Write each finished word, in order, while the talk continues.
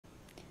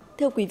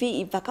Thưa quý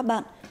vị và các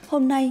bạn,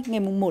 hôm nay ngày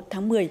 1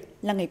 tháng 10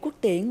 là ngày quốc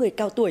tế người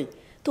cao tuổi.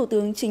 Thủ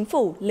tướng Chính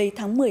phủ lấy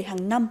tháng 10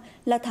 hàng năm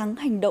là tháng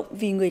hành động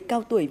vì người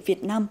cao tuổi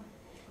Việt Nam.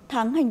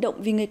 Tháng hành động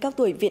vì người cao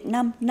tuổi Việt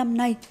Nam năm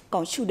nay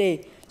có chủ đề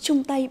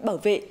chung tay bảo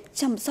vệ,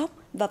 chăm sóc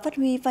và phát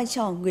huy vai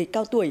trò người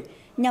cao tuổi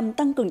nhằm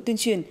tăng cường tuyên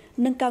truyền,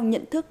 nâng cao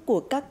nhận thức của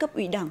các cấp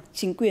ủy Đảng,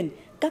 chính quyền,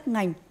 các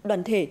ngành,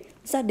 đoàn thể,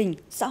 gia đình,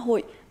 xã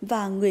hội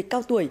và người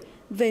cao tuổi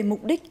về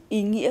mục đích,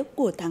 ý nghĩa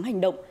của tháng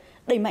hành động,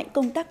 đẩy mạnh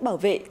công tác bảo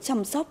vệ,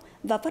 chăm sóc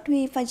và phát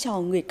huy vai trò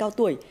người cao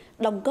tuổi,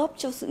 đóng góp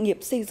cho sự nghiệp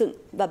xây dựng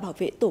và bảo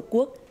vệ Tổ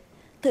quốc.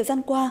 Thời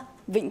gian qua,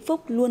 Vĩnh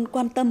Phúc luôn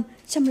quan tâm,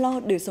 chăm lo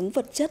đời sống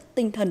vật chất,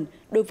 tinh thần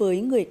đối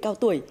với người cao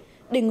tuổi,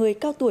 để người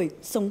cao tuổi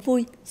sống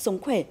vui, sống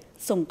khỏe,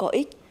 sống có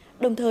ích,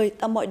 đồng thời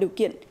tạo mọi điều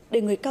kiện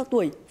để người cao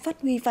tuổi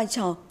phát huy vai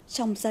trò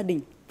trong gia đình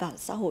và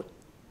xã hội.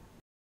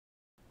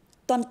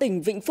 Toàn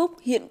tỉnh Vĩnh Phúc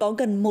hiện có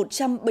gần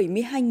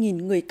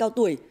 172.000 người cao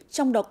tuổi,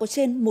 trong đó có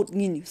trên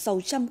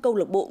 1.600 câu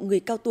lạc bộ người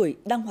cao tuổi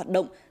đang hoạt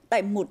động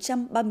tại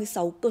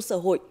 136 cơ sở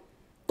hội.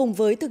 Cùng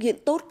với thực hiện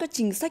tốt các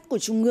chính sách của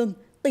Trung ương,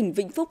 tỉnh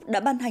Vĩnh Phúc đã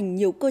ban hành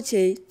nhiều cơ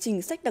chế,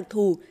 chính sách đặc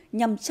thù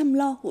nhằm chăm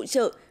lo hỗ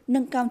trợ,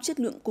 nâng cao chất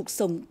lượng cuộc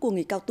sống của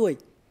người cao tuổi.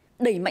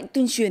 Đẩy mạnh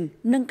tuyên truyền,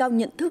 nâng cao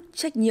nhận thức,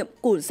 trách nhiệm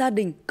của gia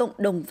đình, cộng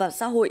đồng và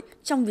xã hội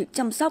trong việc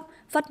chăm sóc,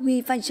 phát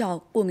huy vai trò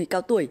của người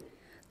cao tuổi.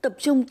 Tập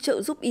trung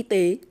trợ giúp y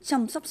tế,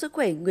 chăm sóc sức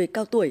khỏe người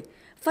cao tuổi,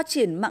 phát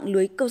triển mạng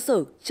lưới cơ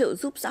sở trợ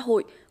giúp xã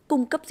hội,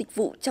 cung cấp dịch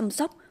vụ chăm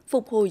sóc,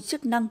 phục hồi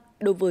chức năng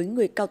đối với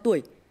người cao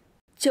tuổi,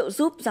 trợ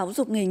giúp giáo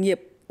dục nghề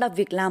nghiệp, tạo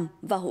việc làm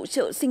và hỗ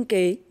trợ sinh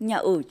kế, nhà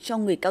ở cho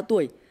người cao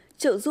tuổi,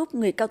 trợ giúp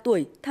người cao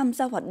tuổi tham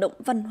gia hoạt động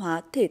văn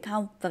hóa, thể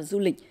thao và du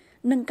lịch,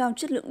 nâng cao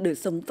chất lượng đời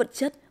sống vật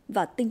chất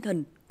và tinh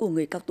thần của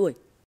người cao tuổi.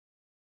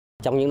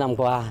 Trong những năm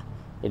qua,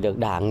 được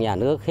Đảng, Nhà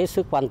nước hết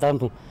sức quan tâm,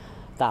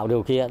 tạo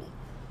điều kiện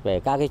về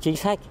các cái chính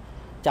sách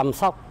chăm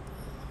sóc,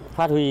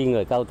 phát huy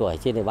người cao tuổi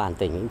trên địa bàn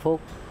tỉnh Vĩnh Phúc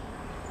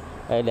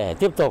để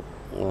tiếp tục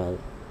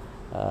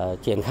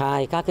triển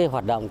khai các cái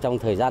hoạt động trong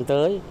thời gian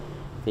tới.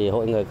 Thì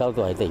Hội người cao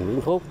tuổi tỉnh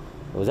Vĩnh Phúc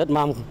rất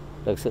mong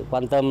được sự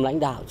quan tâm lãnh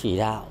đạo chỉ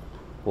đạo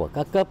của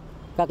các cấp,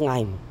 các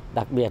ngành,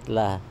 đặc biệt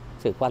là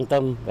sự quan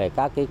tâm về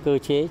các cái cơ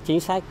chế chính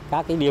sách,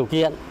 các cái điều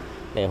kiện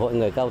để Hội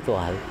người cao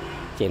tuổi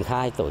triển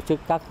khai tổ chức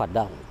các hoạt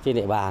động trên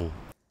địa bàn.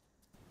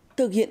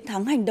 Thực hiện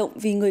tháng hành động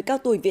vì người cao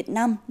tuổi Việt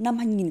Nam năm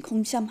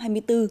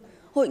 2024,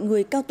 Hội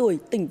người cao tuổi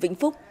tỉnh Vĩnh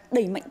Phúc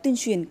đẩy mạnh tuyên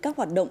truyền các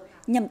hoạt động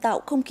nhằm tạo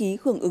không khí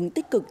hưởng ứng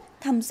tích cực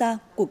tham gia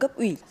của cấp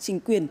ủy, chính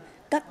quyền,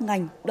 các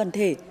ngành, đoàn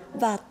thể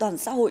và toàn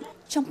xã hội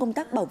trong công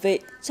tác bảo vệ,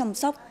 chăm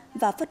sóc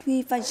và phát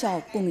huy vai trò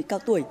của người cao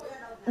tuổi,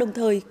 đồng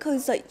thời khơi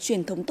dậy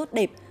truyền thống tốt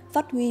đẹp,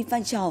 phát huy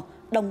vai trò,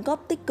 đóng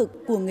góp tích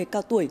cực của người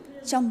cao tuổi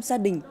trong gia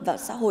đình và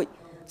xã hội,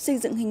 xây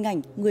dựng hình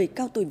ảnh người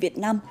cao tuổi Việt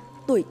Nam,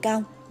 tuổi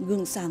cao,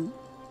 gương sáng.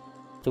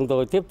 Chúng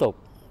tôi tiếp tục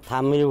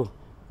tham mưu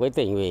với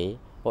tỉnh ủy,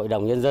 Hội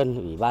đồng Nhân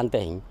dân, Ủy ban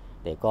tỉnh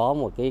để có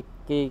một cái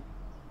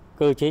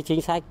cơ chế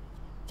chính sách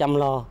chăm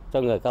lo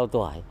cho người cao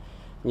tuổi,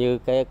 như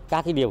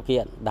các cái điều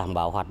kiện đảm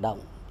bảo hoạt động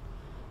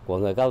của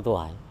người cao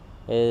tuổi,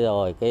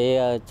 rồi cái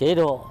chế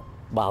độ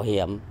bảo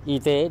hiểm y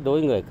tế đối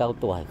với người cao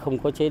tuổi không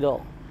có chế độ,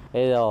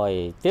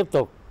 rồi tiếp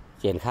tục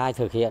triển khai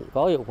thực hiện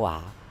có hiệu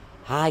quả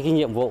hai cái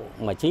nhiệm vụ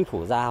mà chính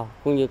phủ giao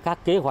cũng như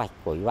các kế hoạch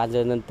của Ủy ban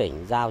nhân dân tỉnh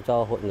giao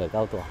cho Hội người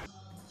cao tuổi.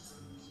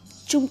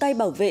 Chung tay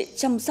bảo vệ,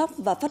 chăm sóc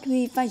và phát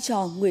huy vai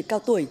trò người cao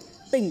tuổi,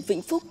 tỉnh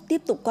Vĩnh Phúc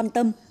tiếp tục quan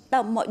tâm,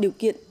 tạo mọi điều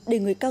kiện để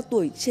người cao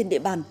tuổi trên địa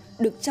bàn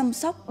được chăm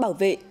sóc, bảo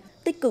vệ,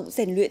 tích cực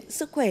rèn luyện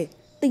sức khỏe,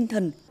 tinh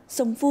thần,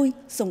 sống vui,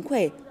 sống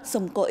khỏe,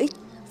 sống có ích,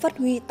 phát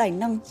huy tài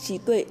năng, trí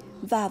tuệ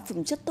và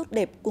phẩm chất tốt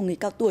đẹp của người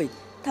cao tuổi,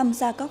 tham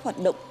gia các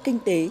hoạt động kinh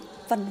tế,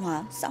 văn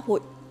hóa, xã hội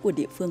của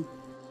địa phương.